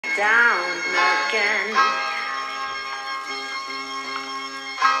down again.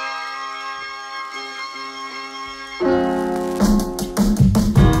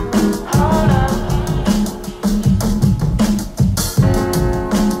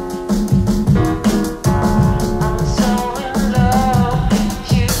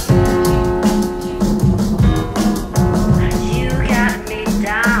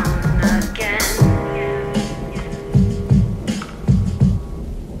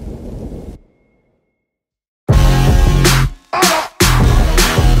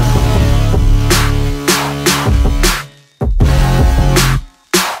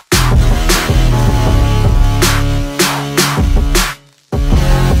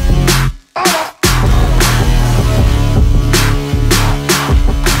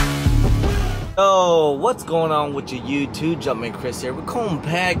 Yo, what's going on with your YouTube? Jumpman Chris here. We're coming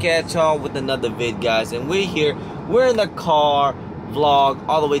back at y'all with another vid, guys, and we're here. We're in the car vlog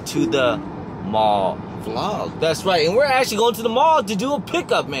all the way to the mall vlog. That's right, and we're actually going to the mall to do a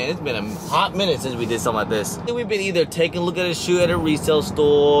pickup, man. It's been a hot minute since we did something like this. We've been either taking a look at a shoe at a resale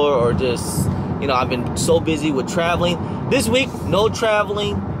store or just, you know, I've been so busy with traveling. This week, no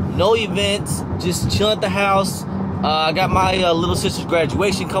traveling, no events, just chilling at the house. I got my little sister's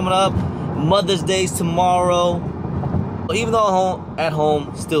graduation coming up. Mother's Day's tomorrow. Even though at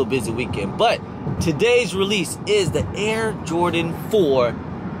home, still a busy weekend. But today's release is the Air Jordan 4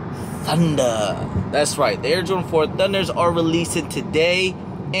 Thunder. That's right, the Air Jordan 4 Thunders are releasing today,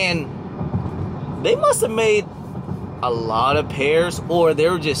 and they must have made a lot of pairs, or they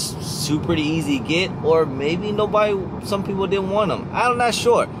were just super easy to get, or maybe some people didn't want them. I'm not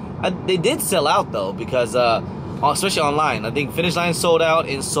sure. They did sell out though, because especially online. I think Finish Line sold out,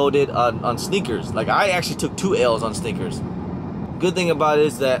 and so did on sneakers. Like, I actually took 2 L's on sneakers. Good thing about it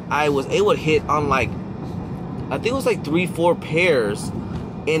is that I was able to hit on, like, I think it was like 3-4 pairs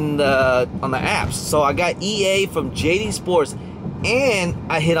on the apps. So I got EA from JD Sports, and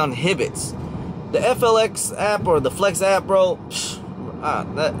I hit on Hibbits. The FLX app or the Flex app, bro.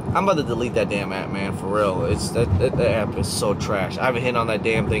 I'm about to delete that damn app, man. For real, that app is so trash. I haven't hit on that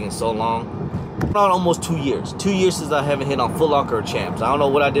damn thing in so long. On almost 2 years. 2 years since I haven't hit on Foot Locker or Champs. I don't know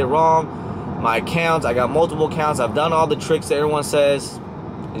what I did wrong. My accounts, I got multiple accounts. I've done all the tricks that everyone says.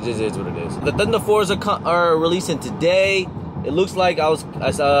 It just is what it is. The Thunder 4s are releasing today. It looks like you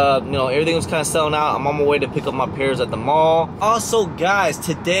know, everything was kind of selling out. I'm on my way to pick up my pairs at the mall. Also, guys,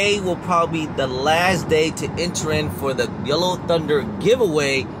 today will probably be the last day to enter in for the Yellow Thunder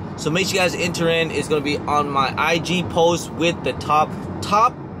giveaway. So make sure you guys enter in. It's going to be on my IG post with the top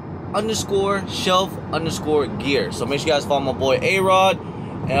 _shelf_gear. So make sure you guys follow my boy A-Rod.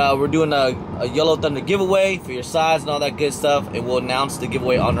 We're doing a Yellow Thunder giveaway for your size and all that good stuff, and we'll announce the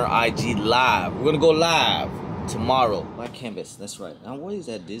giveaway on our IG live. We're gonna go live tomorrow. Black canvas, that's right. I wore these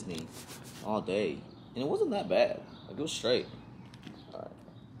at Disney all day, and it wasn't that bad. Like, it was straight. All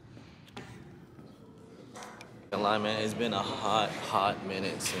right. Lie, man, it's been a hot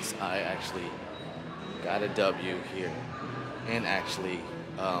minute since I actually got a W here, and actually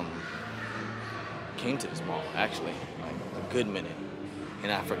came to this mall, actually, like a good minute.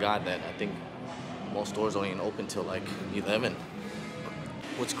 And I forgot that I think most stores don't even open till like 11.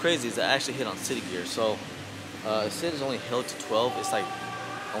 What's crazy is I actually hit on City Gear. So City's only held to 12. It's like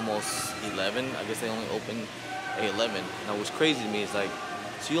almost 11. I guess they only open at 11. Now what's crazy to me is, like,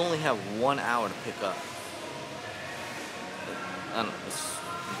 so you only have 1 hour to pick up. I don't know, it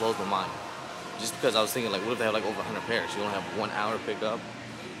blows my mind. Just because I was thinking, like, what if they have like over 100 pairs? You only have 1 hour to pick up.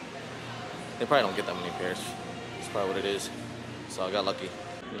 They probably don't get that many pairs. That's probably what it is. So I got lucky.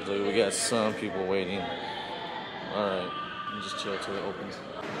 So we got some people waiting. Alright, just chill till it opens.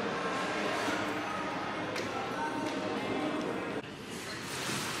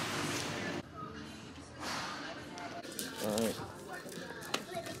 Alright.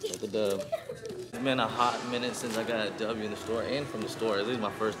 Got the dub. It's been a hot minute since I got a W in the store, and from the store. This is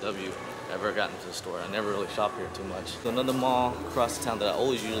my first W I ever gotten to the store. I never really shop here too much. So another mall across the town that I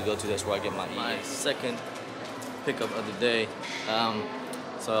always usually go to. That's where I get my second pickup of the day.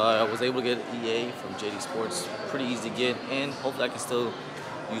 So I was able to get EA from JD Sports. Pretty easy to get, and hopefully I can still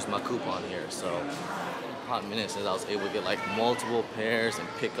use my coupon here. So hot minute since I was able to get like multiple pairs and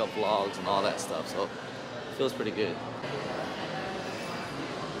pickup vlogs and all that stuff. So it feels pretty good.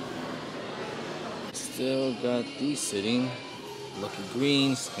 Still got these sitting, Lucky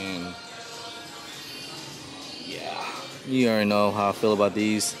Greens, and yeah, you already know how I feel about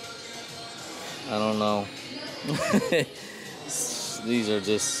these. I don't know. These are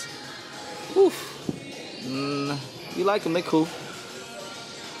just, woof. You like them, they cool.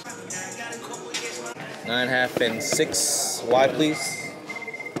 9.5 and 6 wide, please.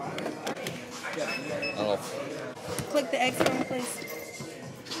 don't know. Click the X for me, please.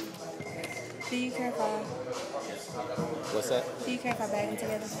 Do you care if I... What's that? Do you care if I bag them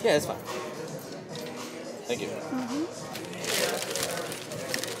together? Yeah, it's fine. Thank you.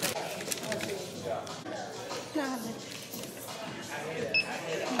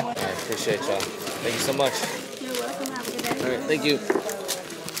 I appreciate y'all. Thank you so much. You're welcome. Have a good day. All right, thank you.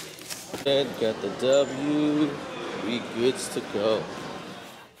 Got the W. We good to go.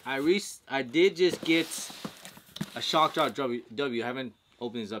 I did just get a shock drop W. I haven't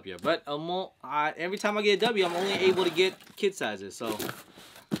opened this up yet, but every time I get a W, I'm only able to get kid sizes. So.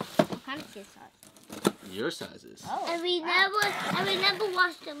 What kind of kid size? Your sizes. Oh. And we never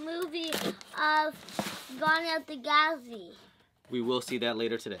watched the movie of Guardians of the Galaxy. We will see that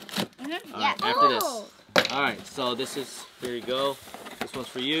later today. Mm-hmm. All right, after this. All right, so this is, here you go. This one's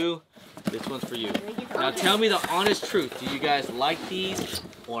for you. This one's for you. Now tell me the honest truth. Do you guys like these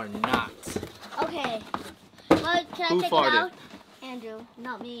or not? Okay. Well, can Who I take farted? it out? Andrew,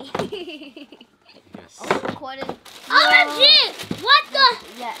 not me. Yes. Oh, recorded. OMG! What the?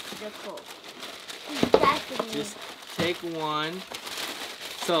 Yeah, they're cool. That's Just take one.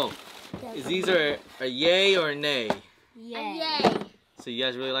 So, these are a yay or a nay? Yay. Yay. So you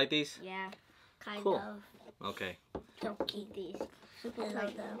guys really like these? Yeah. Kind Cool. of. Okay. Don't keep these. Super I like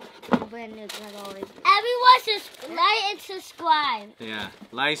love them. Brand new, like always. Everyone like and subscribe. Yeah.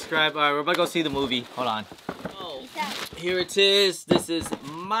 Like, subscribe. All right, we're about to go see the movie. Hold on. Oh, Peace out. here it is. This is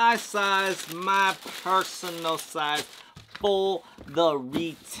my size, my personal size for the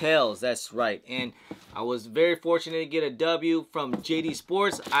retails. That's right. And I was very fortunate to get a W from JD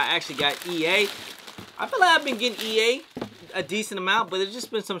Sports. I actually got EA. I feel like I've been getting EA a decent amount, but there's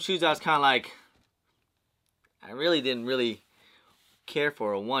just been some shoes I was kind of like, I really didn't care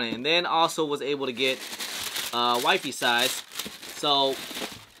for or want it. And then also was able to get wifey size. So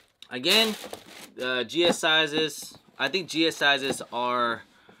again, GS sizes, I think GS sizes are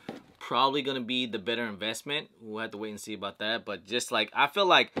probably going to be the better investment. We'll have to wait and see about that. But just like, I feel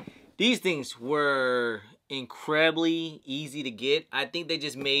like these things were incredibly easy to get. I think they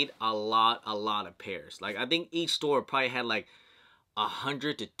just made a lot of pairs. Like, I think each store probably had like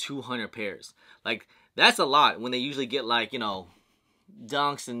 100 to 200 pairs. Like, that's a lot when they usually get like, you know,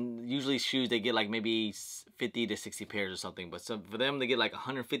 dunks and usually shoes, they get like maybe 50 to 60 pairs or something. But so for them, they get like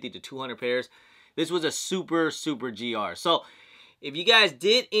 150 to 200 pairs. This was a super GR. So if you guys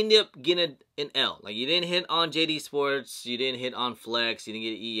did end up getting an L, like you didn't hit on JD Sports, you didn't hit on Flex, you didn't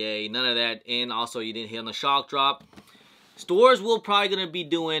get EA, none of that, and also you didn't hit on the shock drop, stores will probably going to be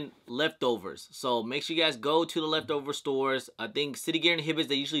doing leftovers. So make sure you guys go to the leftover stores. I think City Gear and Hibbits,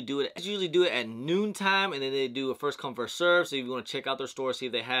 they usually do it at noontime, and then they do a first come first serve. So if you want to check out their store, see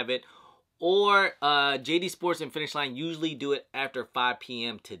if they have it. Or JD Sports and Finish Line usually do it after 5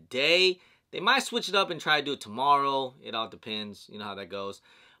 p.m. today. They might switch it up and try to do it tomorrow. It all depends. You know how that goes.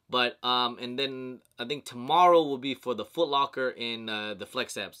 But, and then I think tomorrow will be for the Foot Locker and the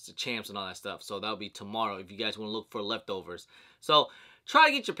Flex Apps, the Champs and all that stuff. So that'll be tomorrow if you guys want to look for leftovers. So try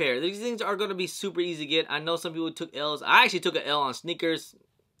to get your pair. These things are going to be super easy to get. I know some people took L's. I actually took an L on sneakers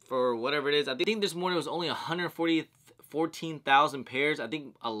for whatever it is. I think this morning was only 114,000 pairs. I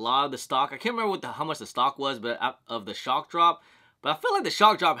think a lot of the stock, I can't remember how much the stock was, but of the shock drop. But I feel like the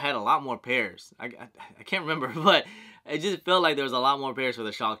shock drop had a lot more pairs. I can't remember, but it just felt like there was a lot more pairs for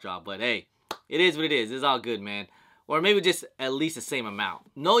the shock drop. But hey, it is what it is. It's all good, man. Or maybe just at least the same amount.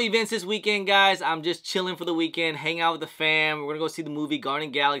 No events this weekend, guys. I'm just chilling for the weekend, hang out with the fam. We're going to go see the movie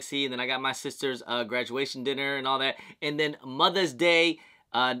Guardians Galaxy. And then I got my sister's graduation dinner and all that. And then Mother's Day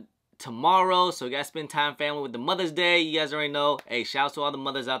tomorrow. So we got to spend time family with the Mother's Day. You guys already know. Hey, shout out to all the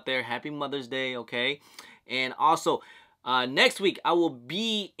mothers out there. Happy Mother's Day, okay? And also, next week, I will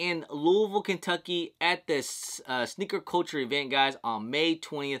be in Louisville, Kentucky at this sneaker culture event, guys, on May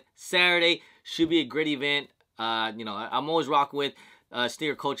 20th, Saturday. Should be a great event. You know, I'm always rocking with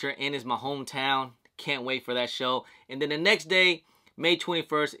sneaker culture, and it's my hometown. Can't wait for that show. And then the next day, May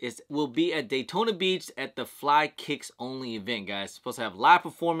 21st, will be at Daytona Beach at the Fly Kicks Only event, guys. Supposed to have live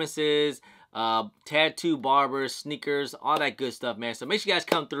performances, tattoo barbers, sneakers, all that good stuff, man. So make sure you guys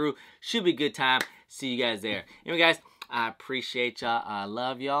come through. Should be a good time. See you guys there. Anyway, guys, I appreciate y'all. I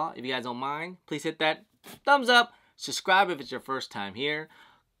love y'all. If you guys don't mind, please hit that thumbs up. Subscribe if it's your first time here.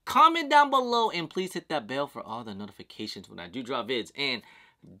 Comment down below and please hit that bell for all the notifications when I do drop vids. And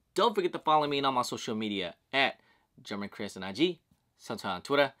don't forget to follow me on my social media at German Chris on IG, sometime on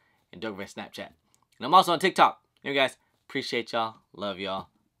Twitter, and Doug Snapchat. And I'm also on TikTok. Anyway, guys, appreciate y'all. Love y'all.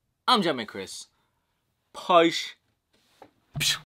 I'm German Chris. Push.